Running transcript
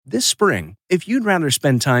This spring, if you'd rather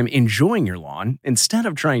spend time enjoying your lawn instead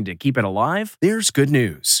of trying to keep it alive, there's good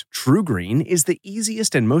news. True Green is the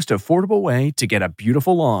easiest and most affordable way to get a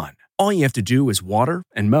beautiful lawn. All you have to do is water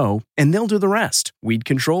and mow, and they'll do the rest. Weed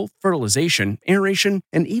control, fertilization, aeration,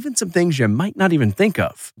 and even some things you might not even think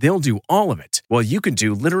of. They'll do all of it, while you can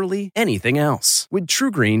do literally anything else. With True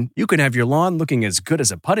Green, you can have your lawn looking as good as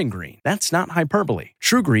a putting green. That's not hyperbole.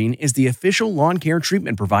 True Green is the official lawn care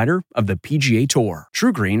treatment provider of the PGA Tour.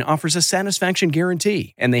 True Green offers a satisfaction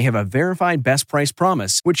guarantee, and they have a verified best price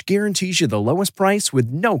promise, which guarantees you the lowest price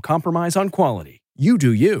with no compromise on quality. You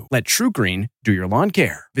do you. Let True Green do your lawn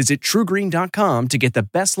care. Visit truegreen.com to get the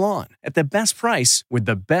best lawn at the best price with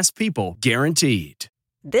the best people guaranteed.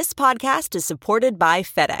 This podcast is supported by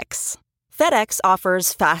FedEx. FedEx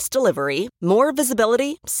offers fast delivery, more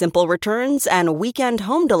visibility, simple returns, and weekend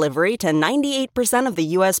home delivery to 98% of the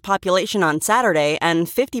U.S. population on Saturday and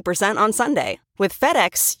 50% on Sunday. With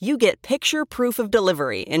FedEx, you get picture proof of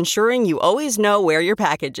delivery, ensuring you always know where your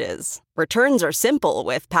package is. Returns are simple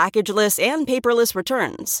with packageless and paperless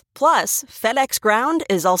returns. Plus, FedEx Ground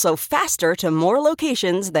is also faster to more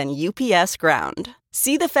locations than UPS Ground.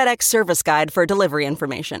 See the FedEx service guide for delivery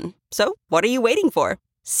information. So, what are you waiting for?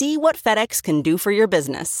 See what FedEx can do for your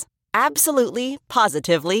business. Absolutely,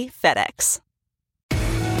 positively FedEx.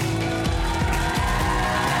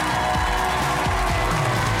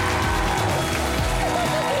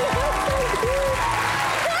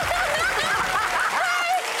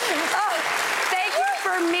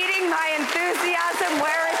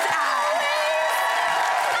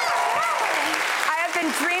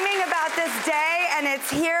 It's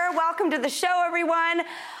here. Welcome to the show, everyone.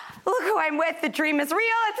 Look who I'm with. The dream is real.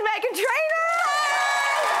 It's Meghan Trainor.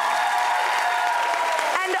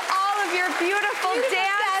 And all of your beautiful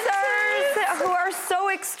dancers who are so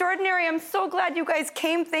extraordinary. I'm so glad you guys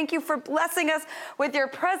came. Thank you for blessing us with your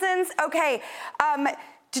presence. Okay,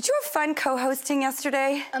 did you have fun co-hosting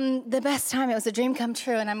yesterday? The best time. It was a dream come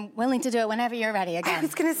true, and I'm willing to do it whenever you're ready again. I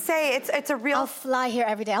was gonna say, it's a real... I'll fly here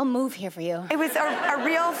every day. I'll move here for you. It was a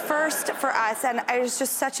real first for us, and it was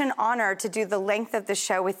just such an honor to do the length of the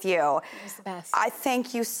show with you. It was the best. I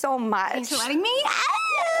thank you so much. Thanks for letting me.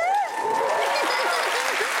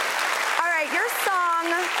 All right, your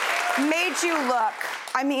song, Made You Look.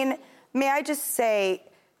 I mean, may I just say,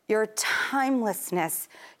 your timelessness,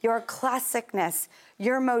 your classicness,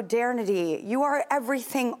 your modernity, you are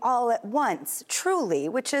everything all at once, truly,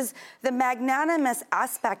 which is the magnanimous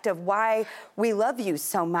aspect of why we love you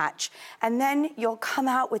so much. And then you'll come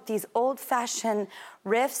out with these old-fashioned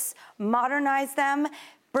riffs, modernize them,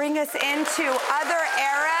 bring us into other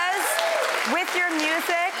eras with your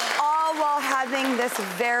music, all while having this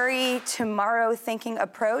very tomorrow-thinking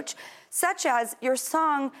approach, such as your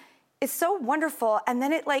song is so wonderful, and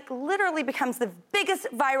then it literally becomes the biggest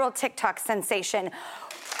viral TikTok sensation. Huge,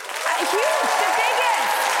 the biggest.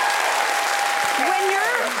 When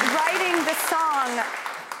you're writing the song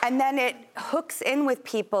and then it hooks in with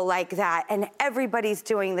people like that and everybody's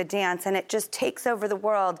doing the dance and it just takes over the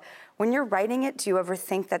world, when you're writing it, do you ever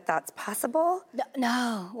think that that's possible?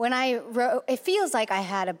 No. When I wrote, it feels like I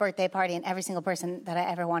had a birthday party and every single person that I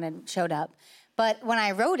ever wanted showed up. But when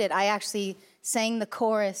I wrote it, I actually sang the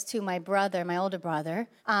chorus to my brother, my older brother,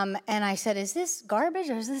 and I said, is this garbage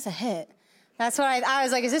or is this a hit? That's what I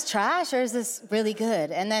was like, is this trash or is this really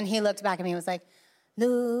good? And then he looked back at me and was like,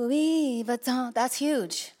 Louis Vuitton, that's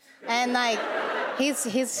huge. And he's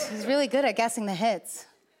really good at guessing the hits.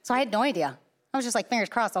 So I had no idea. I was just fingers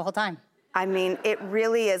crossed the whole time. I mean, it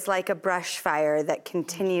really is like a brush fire that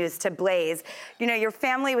continues to blaze. You know, your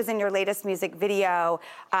family was in your latest music video.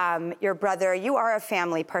 Your brother, you are a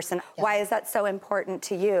family person. Yeah. Why is that so important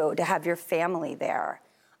to you, to have your family there?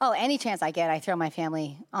 Oh, any chance I get, I throw my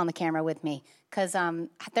family on the camera with me. Because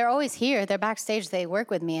they're always here. They're backstage. They work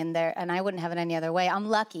with me, and I wouldn't have it any other way. I'm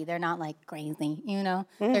lucky. They're not crazy, you know?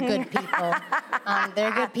 They're good people.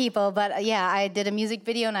 They're good people. But, yeah, I did a music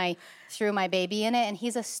video, and I threw my baby in it, and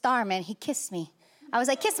he's a star, man. He kissed me. I was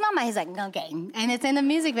like, kiss mama. He's like, no game. And it's in the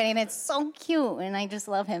music video, and it's so cute. And I just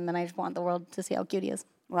love him, and I just want the world to see how cute he is.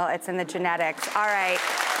 Well, it's in the genetics. All right.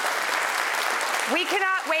 We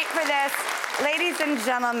cannot wait for this. Ladies and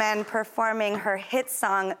gentlemen, performing her hit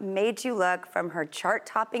song, Made You Look, from her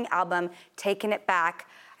chart-topping album, Taking It Back.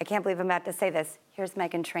 I can't believe I'm about to say this. Here's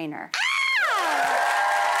Meghan Trainor.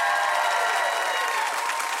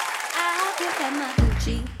 I could have my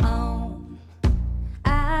Gucci on.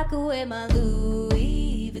 I could wear my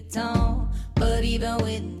Louis Vuitton. But even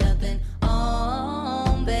with nothing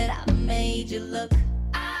on, bet I made you look.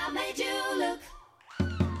 I made you look.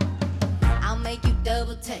 I'll make you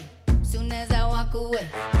double take. Soon as I walk away,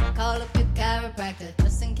 call up your car. chiropractor,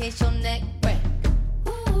 just in case your neck break.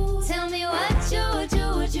 Ooh, tell me what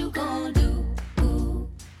you gonna do? Ooh.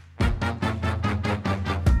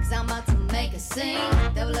 'Cause I'm about to make a scene,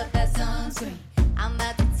 double up that sunscreen. I'm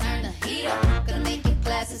about to turn the heat up, gonna make your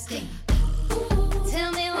glasses steam. Ooh,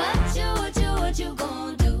 tell me what you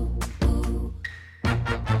gonna do? Ooh.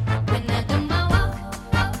 When I do my walk,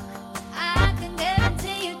 I can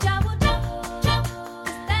guarantee you drop will drop.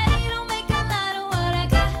 'Cause they don't make a lot of what I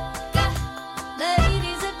got.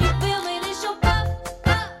 Ladies, if you feel me, this your pop.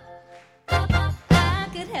 I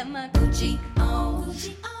could have my Gucci on.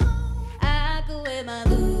 I could wear my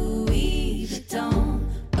Louis Vuitton.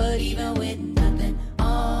 But even with nothing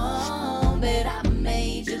on, bet I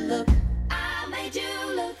made you look. I made you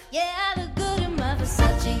look. Yeah, I look good in my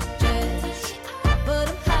Versace dress. But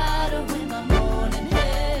I'm hotter when my morning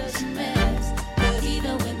hair's a mess. But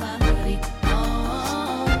even with my hoodie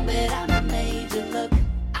on, bet I made you look.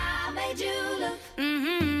 I made you look.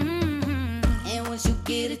 And once you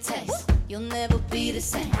get a taste, you'll never be the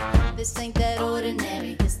same. This ain't that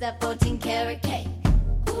ordinary, it's that 14 karat cake.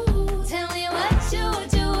 Ooh, tell me what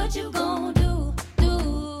you gonna do?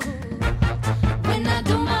 When I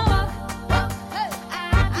do my walk,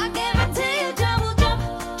 I guarantee you drop will drop.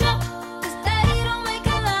 'Cause they don't make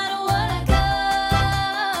a lot of what I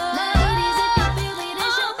got. Ladies, if you feel me,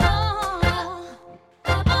 this your fault.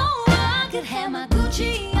 Oh, I could have my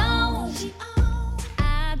Gucci on.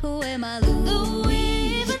 I could wear my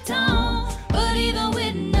Louis Vuitton. But even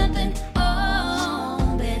with nothing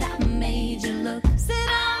on, bet I made you look. Said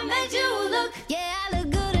I made you look. Yeah, I look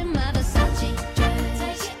good in my Versace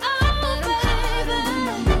dress. But I'm hotter when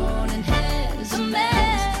my morning hair's a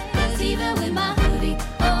mess. 'Cause even with my hoodie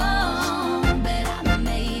on, bet I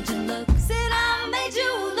made you look. Said I made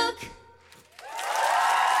you look.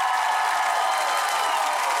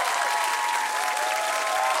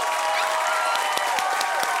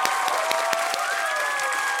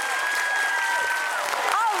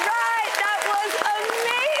 All right, that was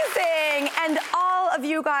amazing. And all of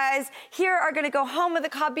you guys here are going to go home with a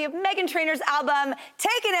copy of Meghan Trainor's album,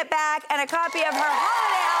 Taking It Back, and a copy of her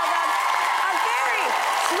holiday album, A Very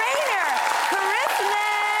Trainer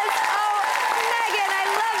Christmas. Oh, Meghan, I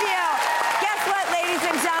love you. Guess what, ladies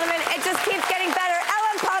and gentlemen? It just keeps getting better.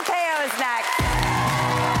 Ellen Pompeo is next.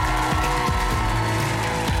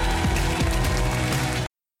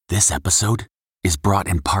 This episode is brought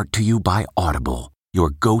in part to you by Audible, your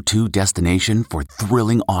go-to destination for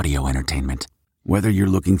thrilling audio entertainment. Whether you're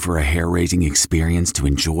looking for a hair-raising experience to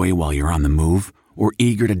enjoy while you're on the move or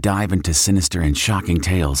eager to dive into sinister and shocking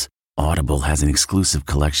tales, Audible has an exclusive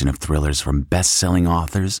collection of thrillers from best-selling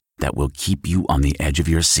authors that will keep you on the edge of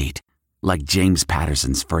your seat. Like James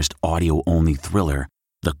Patterson's first audio-only thriller,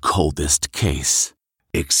 The Coldest Case.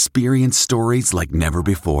 Experience stories like never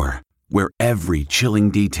before, where every chilling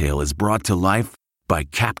detail is brought to life by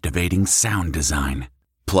captivating sound design.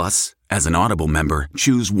 Plus, as an Audible member,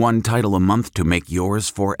 choose one title a month to make yours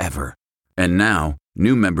forever. And now,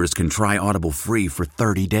 new members can try Audible free for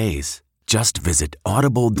 30 days. Just visit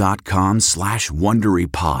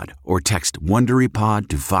audible.com/WonderyPod or text WonderyPod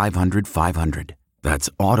to 500-500. That's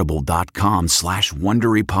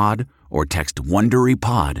audible.com/WonderyPod or text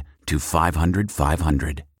WonderyPod to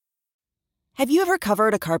 500-500. Have you ever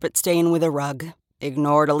covered a carpet stain with a rug?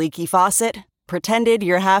 Ignored a leaky faucet? Pretended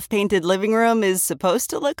your half-painted living room is supposed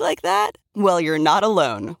to look like that? Well, you're not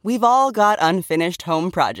alone. We've all got unfinished home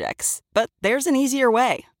projects. But there's an easier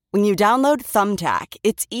way. When you download Thumbtack,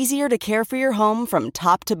 it's easier to care for your home from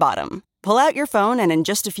top to bottom. Pull out your phone and in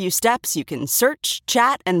just a few steps, you can search,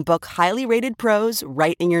 chat, and book highly rated pros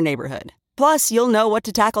right in your neighborhood. Plus, you'll know what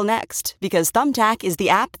to tackle next, because Thumbtack is the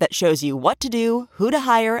app that shows you what to do, who to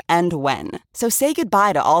hire, and when. So say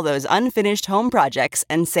goodbye to all those unfinished home projects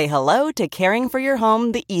and say hello to caring for your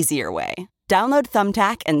home the easier way. Download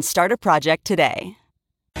Thumbtack and start a project today.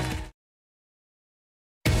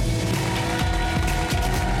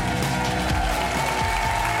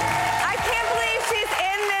 I can't believe she's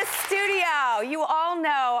in this studio. You all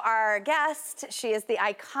know our guest. She is the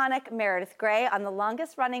iconic Meredith Grey on the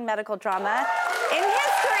longest-running medical drama in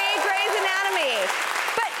history, Grey's Anatomy.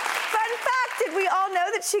 But fun fact, did we all know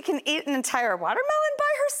that she can eat an entire watermelon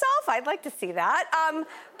by herself? I'd like to see that.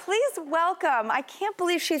 Please welcome, I can't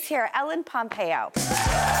believe she's here, Ellen Pompeo.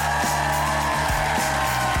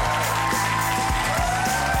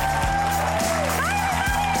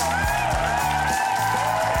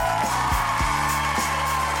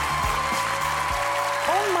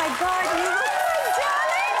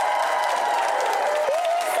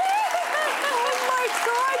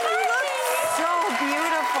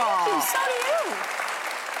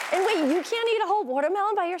 You can't eat a whole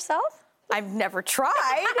watermelon by yourself? I've never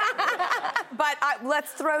tried, but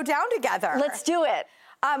let's throw down together. Let's do it.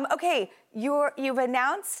 Okay, you've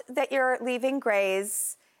announced that you're leaving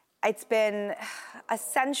Grey's. It's been a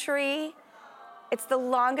century. It's the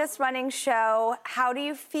longest running show. How do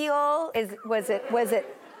you feel? Was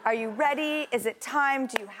it? Are you ready? Is it time?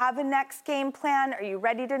 Do you have a next game plan? Are you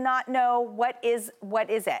ready to not know? What is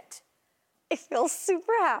it? I feel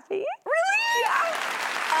super happy. Really?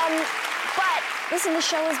 Yeah. But listen, the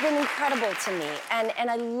show has been incredible to me, and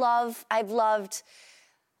I've loved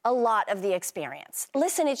a lot of the experience.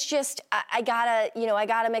 Listen, it's just I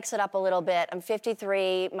gotta mix it up a little bit. I'm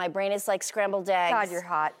 53. My brain is like scrambled eggs. God, you're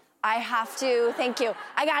hot. I have to, thank you.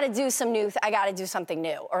 I gotta do something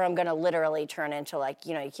new, or I'm gonna literally turn into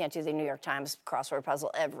you can't do the New York Times crossword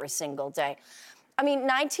puzzle every single day. I mean,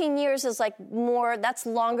 19 years is that's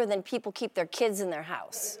longer than people keep their kids in their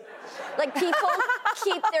house. Like, people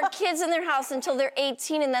keep their kids in their house until they're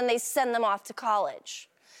 18 and then they send them off to college.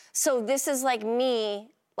 So this is like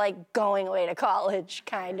me, going away to college,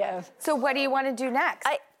 kind of. So what do you want to do next?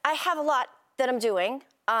 I have a lot that I'm doing.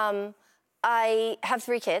 I have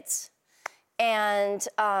 3 kids, and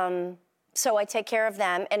so I take care of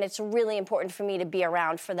them, and it's really important for me to be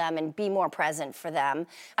around for them and be more present for them.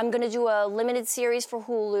 I'm going to do a limited series for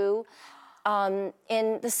Hulu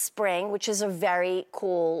in the spring, which is a very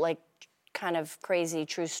cool, kind of crazy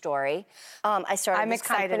true story. I started I'm this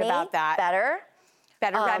excited company, about that. Better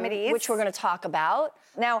Remedies. Which we're going to talk about.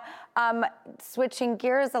 Now, switching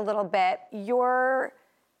gears a little bit, your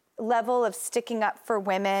level of sticking up for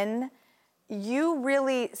women, you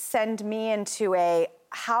really send me into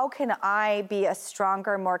how can I be a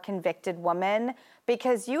stronger, more convicted woman?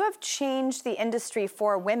 Because you have changed the industry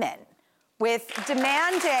for women with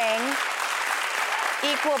demanding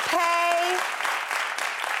equal pay.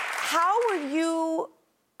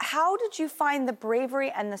 How did you find the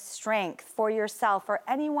bravery and the strength for yourself or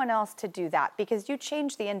anyone else to do that? Because you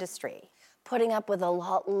changed the industry. Putting up with a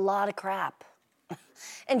lot of crap.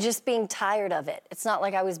 And just being tired of it. It's not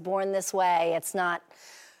like I was born this way. It's not,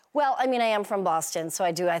 well, I mean, I am from Boston, so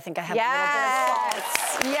I think I have a little bit of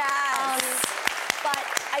fault. Yes. But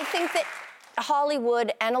I think that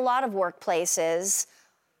Hollywood and a lot of workplaces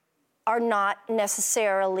are not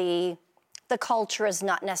necessarily, the culture is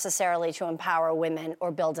not necessarily to empower women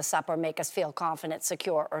or build us up or make us feel confident,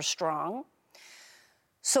 secure, or strong.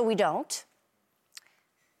 So we don't.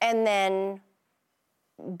 And then,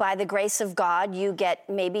 by the grace of God, you get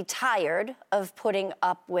maybe tired of putting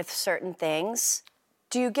up with certain things.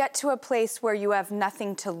 Do you get to a place where you have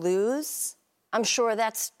nothing to lose? I'm sure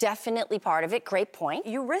that's definitely part of it. Great point.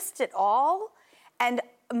 You risked it all, and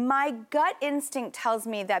my gut instinct tells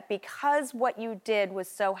me that because what you did was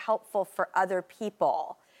so helpful for other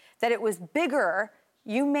people, that it was bigger.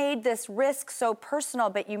 You made this risk so personal,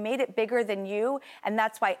 but you made it bigger than you, and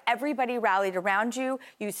that's why everybody rallied around you.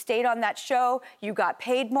 You stayed on that show, you got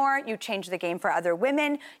paid more, you changed the game for other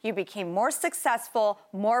women, you became more successful,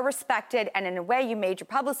 more respected, and in a way, you made your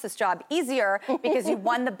publicist's job easier because you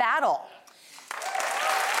won the battle.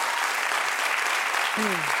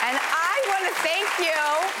 And I want to thank you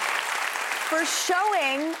for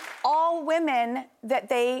showing all women that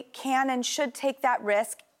they can and should take that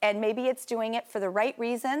risk. And maybe it's doing it for the right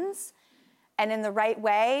reasons and in the right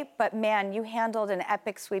way. But man, you handled an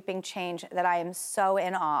epic sweeping change that I am so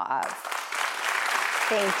in awe of.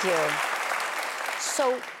 Thank you.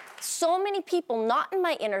 So many people not in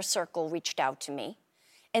my inner circle reached out to me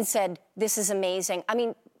and said, this is amazing. I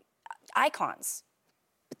mean, icons.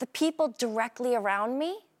 But the people directly around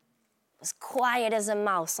me was quiet as a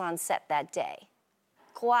mouse on set that day.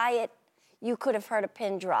 Quiet, you could have heard a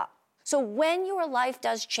pin drop. So when your life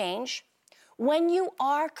does change, when you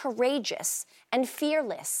are courageous and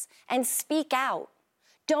fearless and speak out,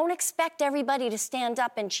 don't expect everybody to stand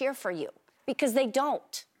up and cheer for you, because they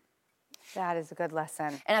don't. That is a good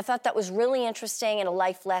lesson. And I thought that was really interesting and a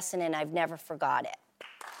life lesson, and I've never forgot it.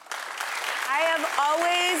 I have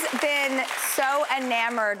always been so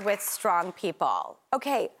enamored with strong people.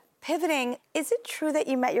 Okay, pivoting, is it true that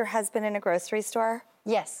you met your husband in a grocery store?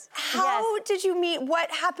 Yes. How did you meet? What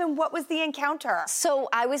happened? What was the encounter? So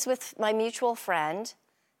I was with my mutual friend,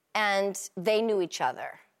 and they knew each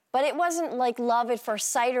other. But it wasn't like love at first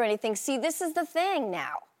sight or anything. See, this is the thing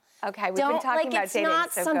now. Okay, we've been talking about dating, so go for it.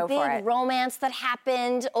 It's not some big romance that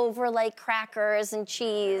happened over crackers and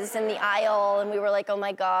cheese in the aisle, and we were like, oh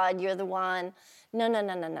my God, you're the one.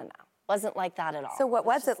 No. Wasn't like that at all. So what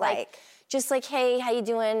was it like? Just like, hey, how you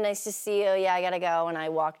doing? Nice to see you. Yeah, I gotta go. And I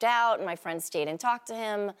walked out, and my friend stayed and talked to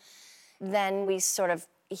him. Then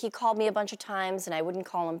he called me a bunch of times, and I wouldn't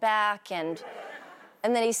call him back. And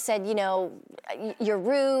And then he said, you know, you're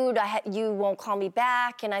rude, you won't call me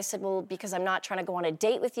back. And I said, well, because I'm not trying to go on a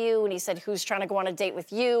date with you. And he said, who's trying to go on a date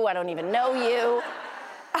with you? I don't even know you.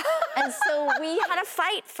 And so we had a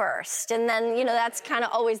fight first. And then, you know, that's kind of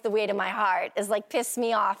always the way to my heart, is like, piss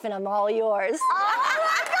me off and I'm all yours. Oh,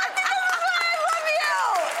 my God, I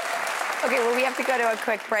love you! Okay, well, we have to go to a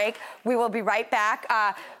quick break. We will be right back.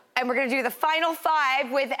 And we're going to do the final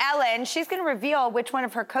 5 with Ellen. She's going to reveal which one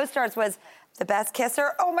of her co-stars was the best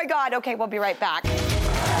kisser. Oh, my God. Okay, we'll be right back.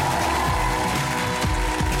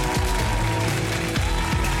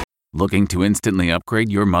 Looking to instantly upgrade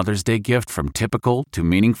your Mother's Day gift from typical to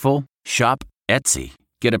meaningful? Shop Etsy.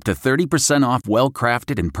 Get up to 30% off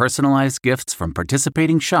well-crafted and personalized gifts from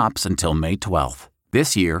participating shops until May 12th.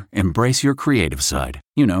 This year, embrace your creative side.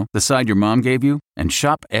 You know, the side your mom gave you. And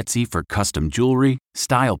shop Etsy for custom jewelry,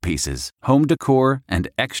 style pieces, home decor, and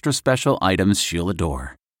extra special items she'll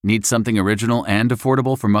adore. Need something original and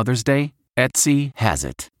affordable for Mother's Day? Etsy has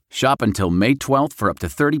it. Shop until May 12th for up to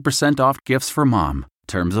 30% off gifts for mom.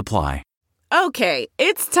 Terms apply. Okay,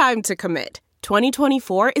 it's time to commit.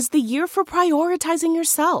 2024 is the year for prioritizing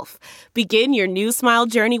yourself. Begin your new smile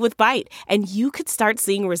journey with Byte, and you could start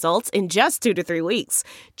seeing results in just 2 to 3 weeks.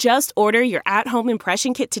 Just order your at-home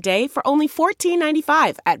impression kit today for only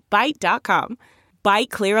 $14.95 at Byte.com. Byte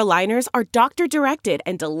Clear aligners are doctor-directed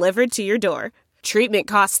and delivered to your door. Treatment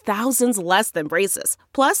costs thousands less than braces.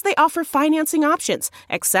 Plus, they offer financing options,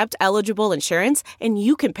 accept eligible insurance, and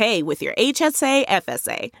you can pay with your HSA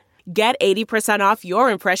FSA. Get 80% off your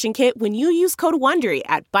impression kit when you use code WONDERY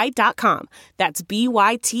at Byte.com. That's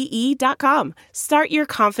BYTE.com. Start your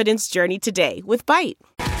confidence journey today with Byte.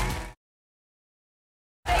 Thank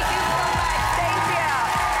you so much. Thank you.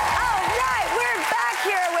 All right, we're back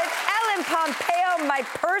here with Ellen Pompeo, my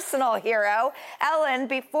personal hero. Ellen,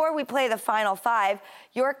 before we play the final 5,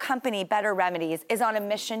 your company, Better Remedies, is on a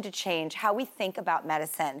mission to change how we think about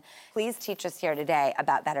medicine. Please teach us here today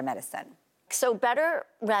about Better Medicine. So Better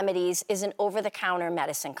Remedies is an over-the-counter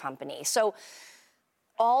medicine company. So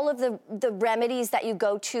all of the remedies that you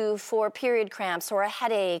go to for period cramps or a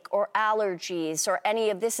headache or allergies or any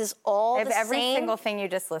of this is all the same. Every single thing you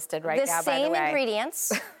just listed right now, by the way. The same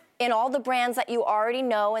ingredients in all the brands that you already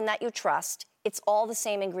know and that you trust. It's all the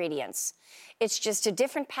same ingredients. It's just a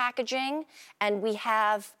different packaging, and we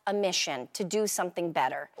have a mission to do something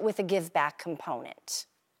better with a give-back component.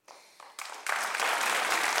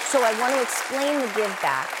 So I want to explain the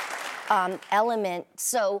give-back element.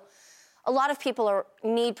 So a lot of people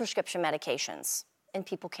need prescription medications, and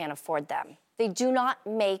people can't afford them. They do not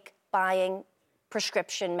make buying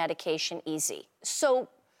prescription medication easy. So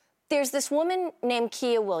there's this woman named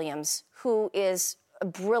Kia Williams, who is a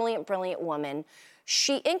brilliant, brilliant woman.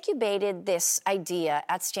 She incubated this idea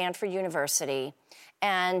at Stanford University,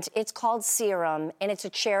 and it's called Serum, and it's a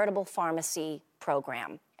charitable pharmacy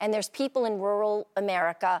program. And there's people in rural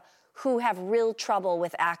America who have real trouble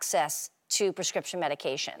with access to prescription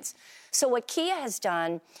medications. So what Kia has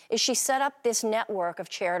done is she set up this network of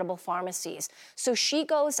charitable pharmacies. So she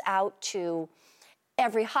goes out to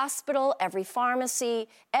every hospital, every pharmacy,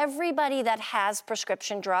 everybody that has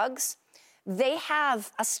prescription drugs, they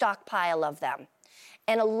have a stockpile of them.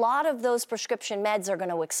 And a lot of those prescription meds are going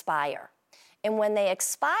to expire. And when they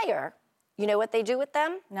expire, you know what they do with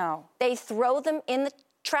them? No. They throw them in the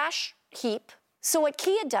trash heap. So what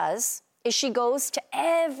Kia does is she goes to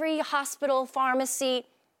every hospital, pharmacy,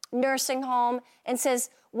 nursing home, and says,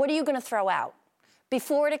 what are you going to throw out?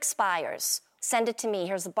 Before it expires, send it to me.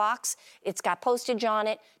 Here's a box. It's got postage on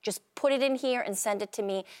it. Just put it in here and send it to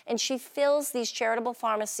me. And she fills these charitable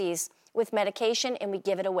pharmacies with medication, and we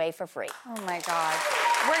give it away for free. Oh, my God.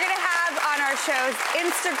 We're going to have on our shows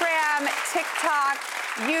Instagram, TikTok,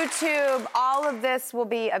 YouTube. All of this will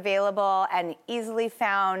be available and easily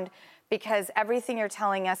found because everything you're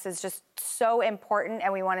telling us is just so important,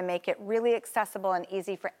 and we want to make it really accessible and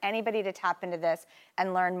easy for anybody to tap into this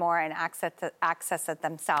and learn more and access it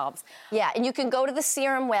themselves. Yeah, and you can go to the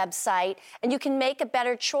Serum website, and you can make a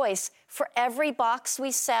better choice. For every box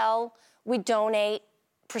we sell, we donate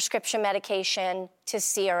prescription medication to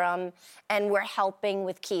Serum, and we're helping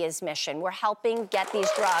with Kia's mission. We're helping get these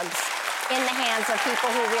drugs in the hands of people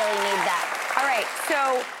who really need them. All right,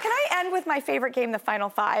 so can I end with my favorite game, the Final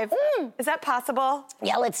 5? Is that possible?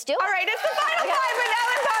 Yeah, let's do it. All right, it's the Final 5 with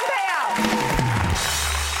Ellen Pompeo.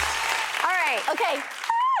 All right. Okay.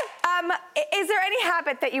 Is there any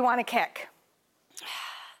habit that you want to kick?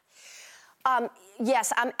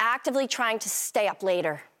 Yes, I'm actively trying to stay up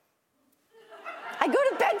later. I go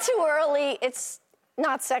to bed too early. It's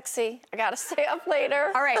not sexy. I gotta stay up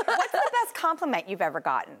later. All right, what's the best compliment you've ever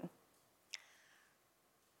gotten?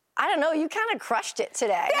 I don't know, you kind of crushed it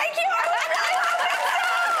today. Thank you. I was really hoping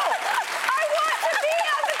so. I want to be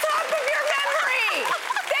on the top of your memory.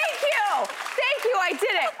 Thank you. I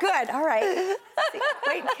did it. Good. All right.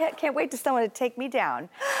 Can't wait to someone to take me down.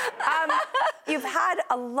 You've had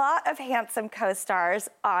a lot of handsome co-stars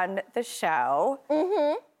on the show.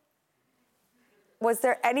 Mm-hmm. Was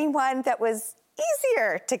there anyone that was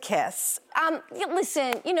easier to kiss?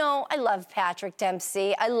 Listen, I love Patrick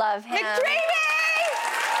Dempsey. I love him. McDreamy!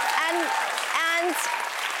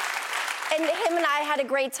 And him and I had a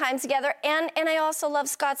great time together. And I also love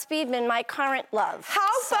Scott Speedman, my current love.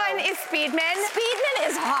 How fun is Speedman? Speedman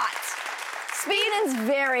is hot. Speedman's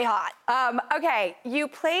very hot. Okay, you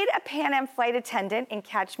played a Pan Am flight attendant in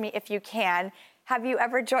Catch Me If You Can. Have you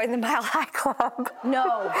ever joined the Mile High Club?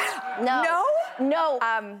 No.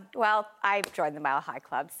 Well, I've joined the Mile High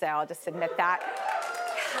Club, so I'll just admit that.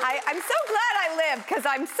 I'm so glad I lived, because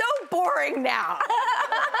I'm so boring now.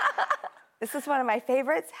 This is one of my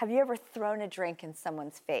favorites. Have you ever thrown a drink in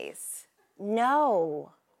someone's face?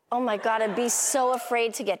 No. Oh my God, I'd be so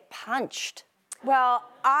afraid to get punched. Well,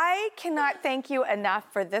 I cannot thank you enough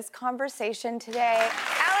for this conversation today.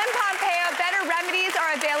 Ellen Pompeo, Better Remedies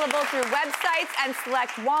are available through websites and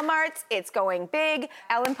select Walmarts. It's going big.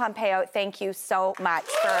 Ellen Pompeo, thank you so much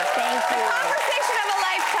for the conversation of a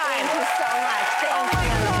lifetime. Thank you so much.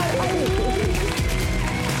 Thank you.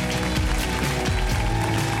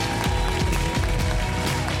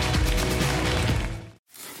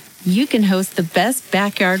 You can host the best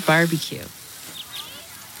backyard barbecue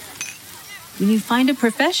when you find a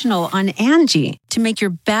professional on Angie to make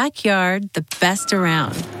your backyard the best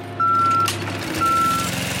around.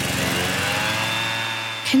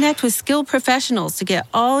 Connect with skilled professionals to get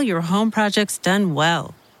all your home projects done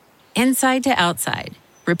well. Inside to outside,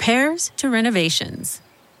 repairs to renovations.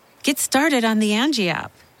 Get started on the Angie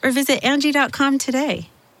app or visit Angie.com today.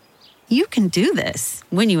 You can do this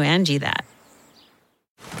when you Angie that.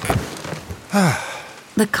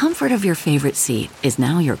 The comfort of your favorite seat is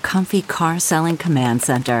now your comfy car-selling command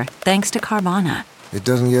center, thanks to Carvana. It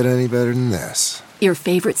doesn't get any better than this. Your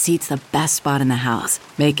favorite seat's the best spot in the house.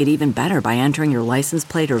 Make it even better by entering your license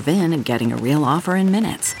plate or VIN and getting a real offer in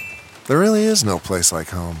minutes. There really is no place like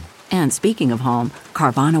home. And speaking of home,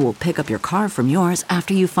 Carvana will pick up your car from yours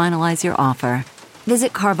after you finalize your offer.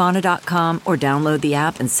 Visit Carvana.com or download the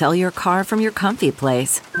app and sell your car from your comfy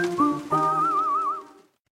place.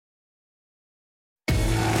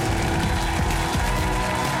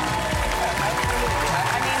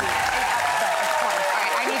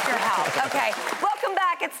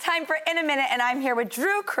 It's time for In a Minute, and I'm here with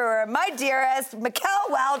Drew Kruger, my dearest, Mikkel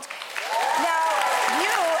Welch. Now,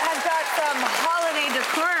 you have got some holiday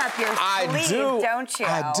decor up your sleeve, don't you?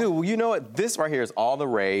 I do. Well, you know what? This right here is all the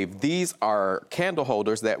rave. These are candle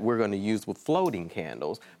holders that we're going to use with floating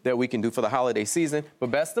candles that we can do for the holiday season.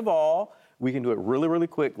 But best of all, we can do it really, really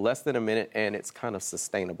quick, less than a minute, and it's kind of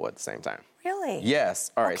sustainable at the same time. Really? Yes.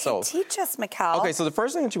 All right, so teach us, Mikkel. Okay, so the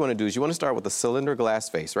first thing that you want to do is you want to start with a cylinder glass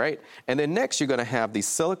face, right? And then next you're going to have these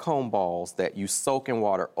silicone balls that you soak in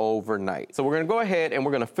water overnight. So we're going to go ahead and we're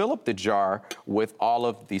going to fill up the jar with all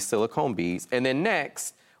of these silicone beads. And then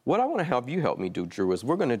next, what I want to help me do, Drew, is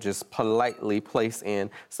we're going to just politely place in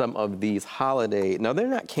some of these holiday, now they're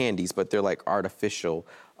not candies, but they're like artificial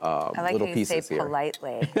I like little how you pieces say here.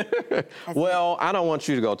 Politely. Well, I don't want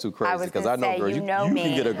you to go too crazy because I know, girl, you can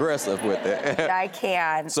get aggressive with it. I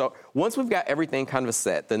can. So once we've got everything kind of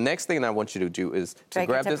set, the next thing that I want you to do is to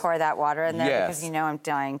grab this. Pour that water in there because you know I'm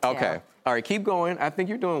dying to. Okay. All right, keep going. I think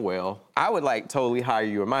you're doing well. I would totally hire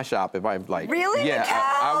you in my shop if I'm Really? Yeah,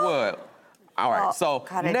 I would. All right, so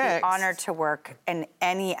God, next. I'd be honored to work in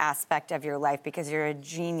any aspect of your life because you're a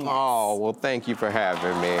genius. Oh, well, thank you for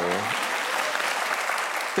having me.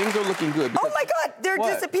 Things are looking good. Oh my God, they're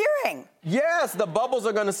disappearing. Yes, the bubbles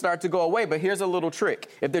are gonna start to go away, but here's a little trick.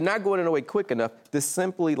 If they're not going away quick enough, just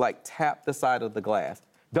simply tap the side of the glass.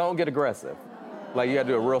 Don't get aggressive. You gotta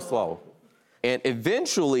do it real slow. And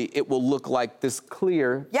eventually it will look like this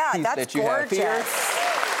clear piece that you have here.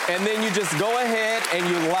 And then you just go ahead and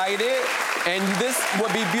you light it, and this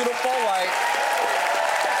would be beautiful,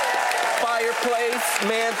 fireplace,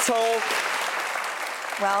 mantle.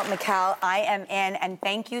 Well, Mikkel, I am in, and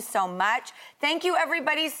thank you so much. Thank you,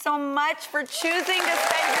 everybody, so much for choosing to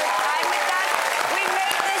spend your time with us. We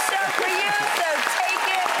make this show for you, so take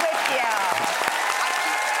it with you.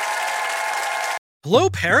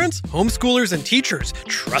 Hello, parents, homeschoolers, and teachers.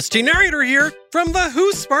 Trusty narrator here from the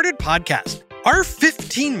Who Smarted podcast. Our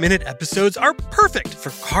 15-minute episodes are perfect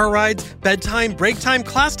for car rides, bedtime, break time,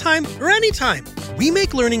 class time, or anytime. We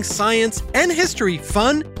make learning science and history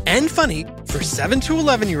fun and funny for 7 to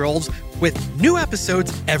 11-year-olds with new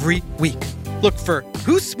episodes every week. Look for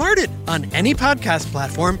Who Smarted on any podcast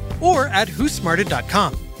platform or at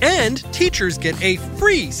whosmarted.com. And teachers get a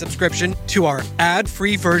free subscription to our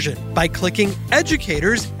ad-free version by clicking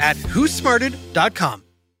educators at whosmarted.com.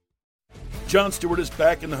 Jon Stewart is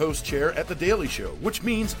back in the host chair at The Daily Show, which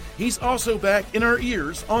means he's also back in our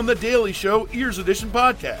ears on The Daily Show Ears Edition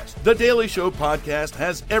podcast. The Daily Show podcast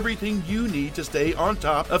has everything you need to stay on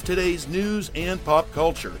top of today's news and pop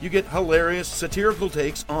culture. You get hilarious, satirical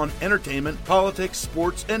takes on entertainment, politics,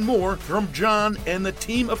 sports, and more from Jon and the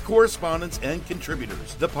team of correspondents and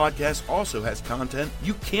contributors. The podcast also has content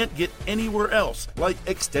you can't get anywhere else, like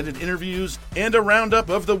extended interviews and a roundup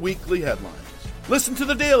of the weekly headlines. Listen to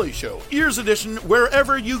The Daily Show, Ears Edition,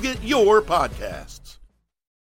 wherever you get your podcasts.